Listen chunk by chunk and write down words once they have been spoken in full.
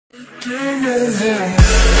What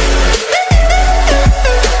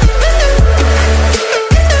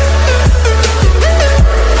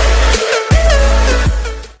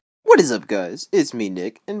is up, guys? It's me,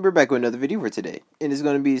 Nick, and we're back with another video for today. And it's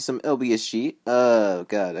going to be some LBSG. Oh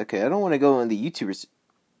god, okay, I don't want to go in the YouTubers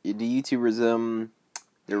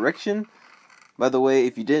direction. By the way,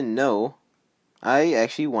 if you didn't know, I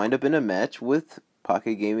actually wind up in a match with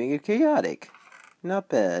Pocket Gaming and Chaotic. Not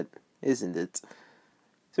bad, isn't it?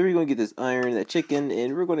 So we're going to get this iron, that chicken,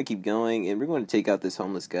 and we're going to keep going, and we're going to take out this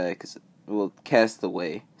homeless guy, because, well,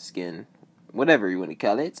 castaway skin. Whatever you want to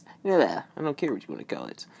call it. Yeah, I don't care what you want to call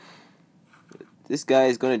it. This guy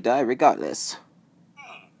is going to die regardless.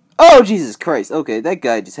 Oh, Jesus Christ. Okay, that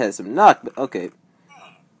guy just had some knock. Okay.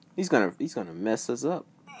 He's gonna mess us up.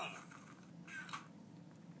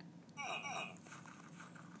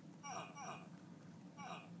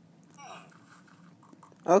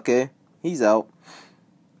 Okay, he's out.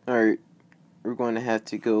 Alright, we're going to have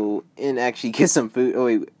to go and actually get some food. Oh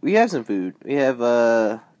wait, we have some food. We have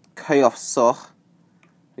chaos sauce.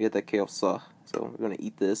 We got that chaos sauce. So we're going to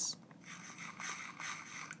eat this.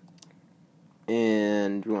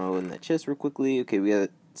 And we're going to open that chest real quickly. Okay, we got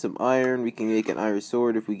some iron. We can make an iron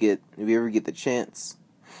sword if we ever get the chance.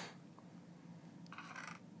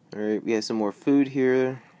 Alright, we have some more food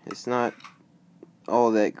here. It's not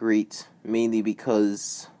all that great, mainly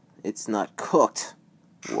because it's not cooked.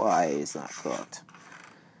 Why it's not cooked?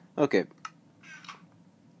 Okay.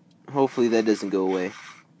 Hopefully that doesn't go away.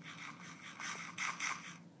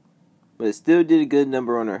 But it still did a good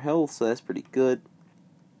number on our health, so that's pretty good.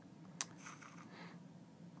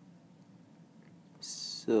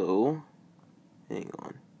 So, hang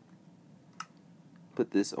on.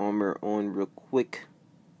 Put this armor on real quick.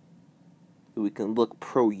 So we can look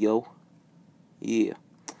pro, yo. Yeah.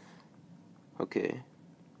 Okay.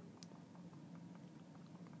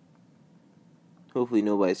 Hopefully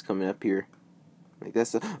nobody's coming up here. Like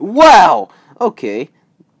that's a wow! Okay.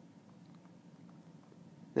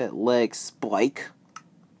 That leg spike.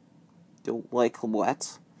 Don't like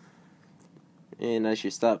what? And I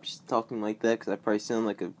should stop talking like that because I probably sound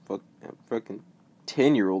like a fucking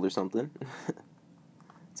 10-year-old or something.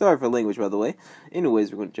 Sorry for language, by the way.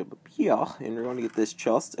 Anyways, we're going to jump up here, and we're going to get this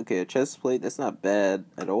chest. Okay, a chest plate. That's not bad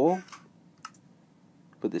at all.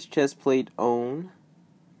 Put this chest plate on.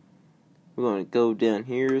 We're going to go down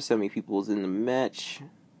here. So how many people is in the match?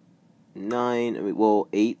 9. Well,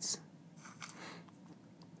 8.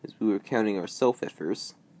 As we were counting ourselves at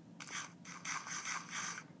first.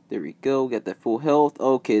 There we go. Got that full health.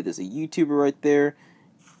 Okay, there's a YouTuber right there.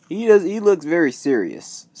 He looks very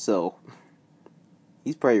serious. So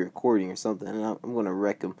he's probably recording or something. And I'm gonna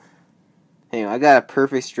wreck him. Hang on, I got a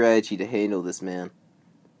perfect strategy to handle this man.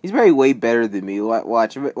 He's probably way better than me.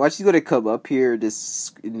 Watch. He's gonna come up here and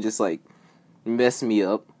just like mess me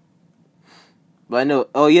up. But I know.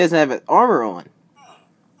 Oh, he doesn't have an armor on.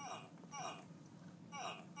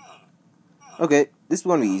 Okay, this is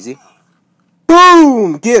gonna be easy.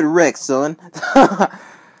 Boom! Get wrecked, son. I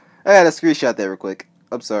had to screenshot that real quick.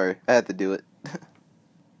 I'm sorry. I had to do it.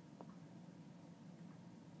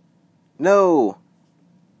 No!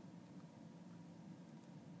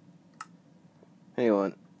 Hang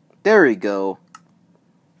on. There we go.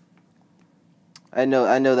 I know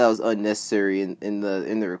that was unnecessary in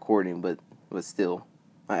the recording, but still.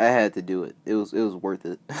 I had to do it. It was worth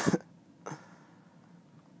it.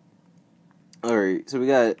 Alright, so we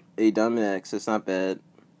got a diamond axe, that's not bad.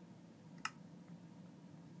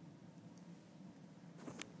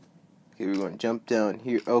 Okay, we're going to jump down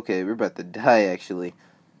here. Okay, we're about to die, actually.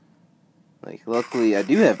 Like, luckily I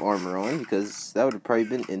do have armor on, because that would have probably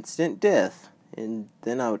been instant death. And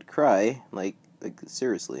then I would cry, like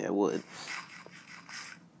seriously, I would.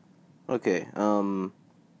 Okay,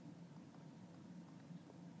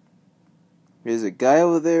 there's a guy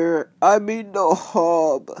over there. I mean no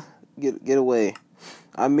harm. Get away.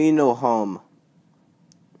 I mean no harm.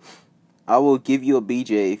 I will give you a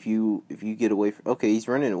BJ if you get away from. Okay, he's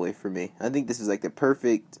running away from me. I think this is like the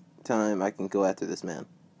perfect time I can go after this man.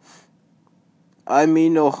 I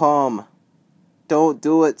mean no harm. Don't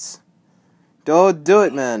do it. Don't do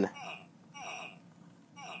it, man.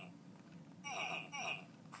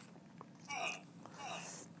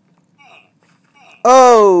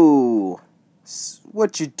 Oh,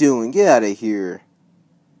 what you doing? Get out of here.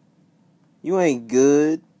 You ain't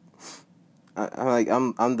good.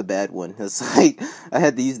 I'm the bad one. It's like I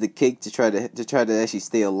had to use the cake to try to actually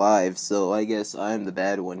stay alive. So I guess I'm the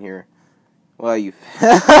bad one here. Why are you?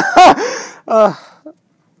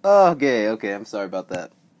 Okay. I'm sorry about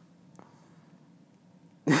that.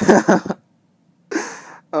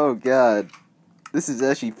 Oh God. This is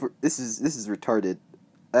actually this is retarded.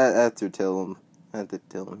 I have to tell him. I have to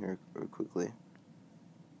tell him here real quickly.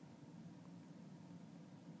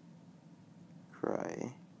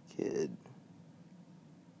 Cry, kid.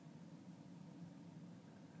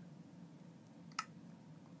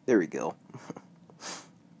 There we go.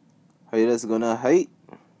 Hey, that's gonna height.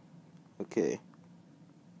 Okay.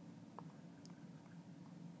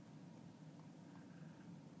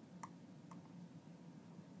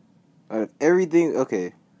 Out of everything,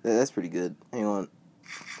 okay, that's pretty good. Hang on.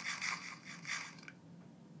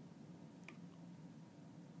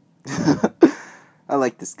 I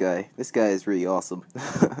like this guy. This guy is really awesome.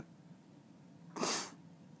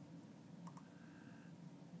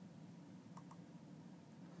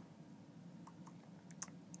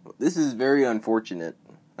 This is very unfortunate.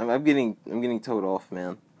 I'm getting told off,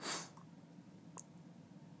 man.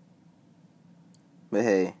 But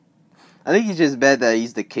hey. I think it's just bad that I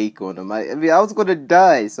used the cake on him. I mean, I was gonna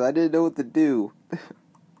die, so I didn't know what to do.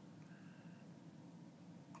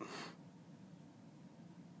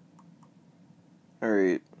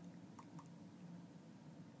 Alright.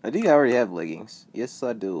 I think I already have leggings. Yes,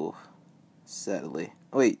 I do. Sadly.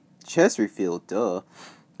 Oh, wait, chest refill, duh.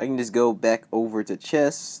 I can just go back over to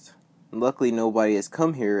chest. Luckily, nobody has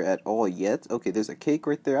come here at all yet. Okay, there's a cake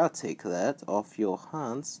right there. I'll take that off your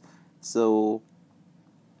hands. So...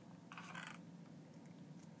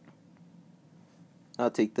 I'll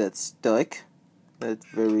take that steak. That's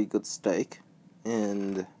very good steak.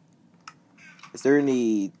 And is there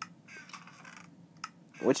any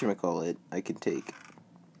whatchamacallit I can take?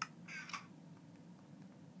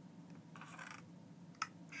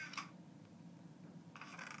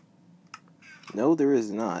 No, there is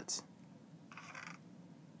not.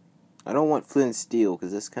 I don't want flint and steel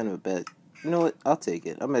because that's kind of a bad. You know what? I'll take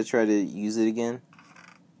it. I'm gonna try to use it again.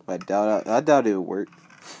 I doubt it will work.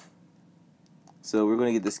 So we're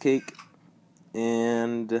gonna get this cake,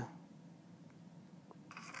 and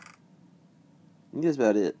that's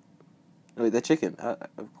about it. Oh, wait, that chicken.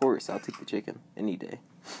 Of course, I'll take the chicken any day.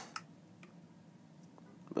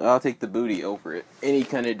 But I'll take the booty over it any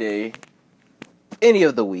kind of day, any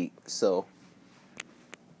of the week. So,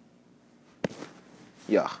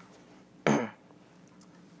 yeah.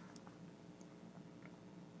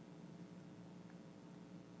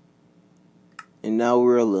 And now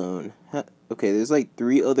we're alone. Okay, there's like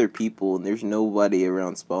 3 other people and there's nobody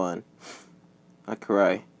around spawn. I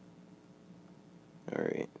cry.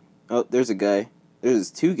 Alright. Oh, there's a guy.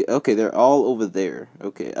 There's 2 okay, they're all over there.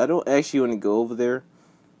 Okay, I don't actually want to go over there.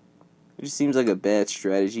 It just seems like a bad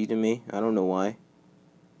strategy to me. I don't know why.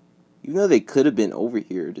 Even though they could have been over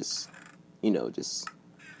here, just, you know, just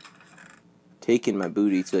taking my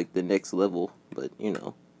booty to like the next level. But, you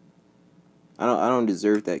know, I don't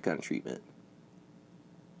deserve that kind of treatment.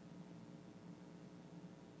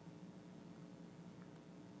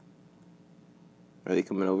 Are they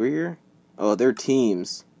coming over here? Oh, they're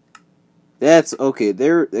teams. That's okay.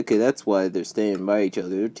 That's why they're staying by each other.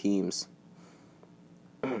 They're teams.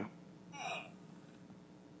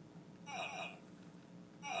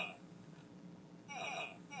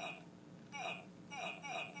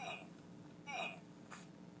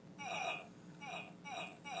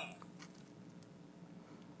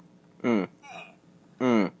 I'm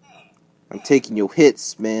taking your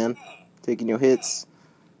hits, man. Taking your hits.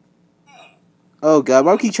 Oh god,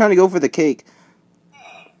 why do I keep trying to go for the cake?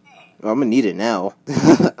 Oh, I'm gonna need it now.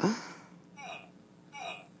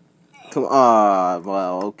 Come on.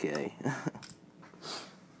 Well, okay.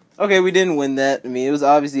 Okay, we didn't win that. I mean, it was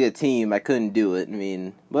obviously a team. I couldn't do it. I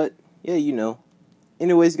mean, but, yeah, you know.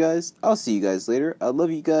 Anyways, guys, I'll see you guys later. I love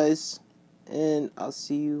you guys. And I'll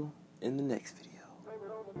see you in the next video.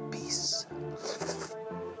 Peace.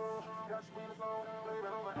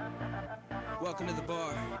 Welcome to the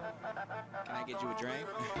bar. Can I get you a drink?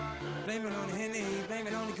 Blame it on the Henny, blame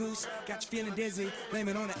it on the goose. Got you feeling dizzy. Blame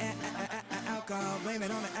it on the alcohol. Blame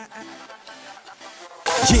it on the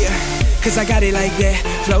Yeah, cause I got it like that.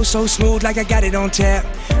 Flow so smooth like I got it on tap.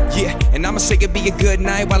 Yeah, and I'ma say it be a good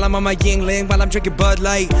night while I'm on my Yingling, while I'm drinking Bud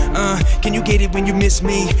Light. Can you get it when you miss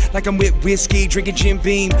me? Like I'm with whiskey, drinking Jim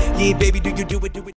Beam. Yeah, baby, do you do it?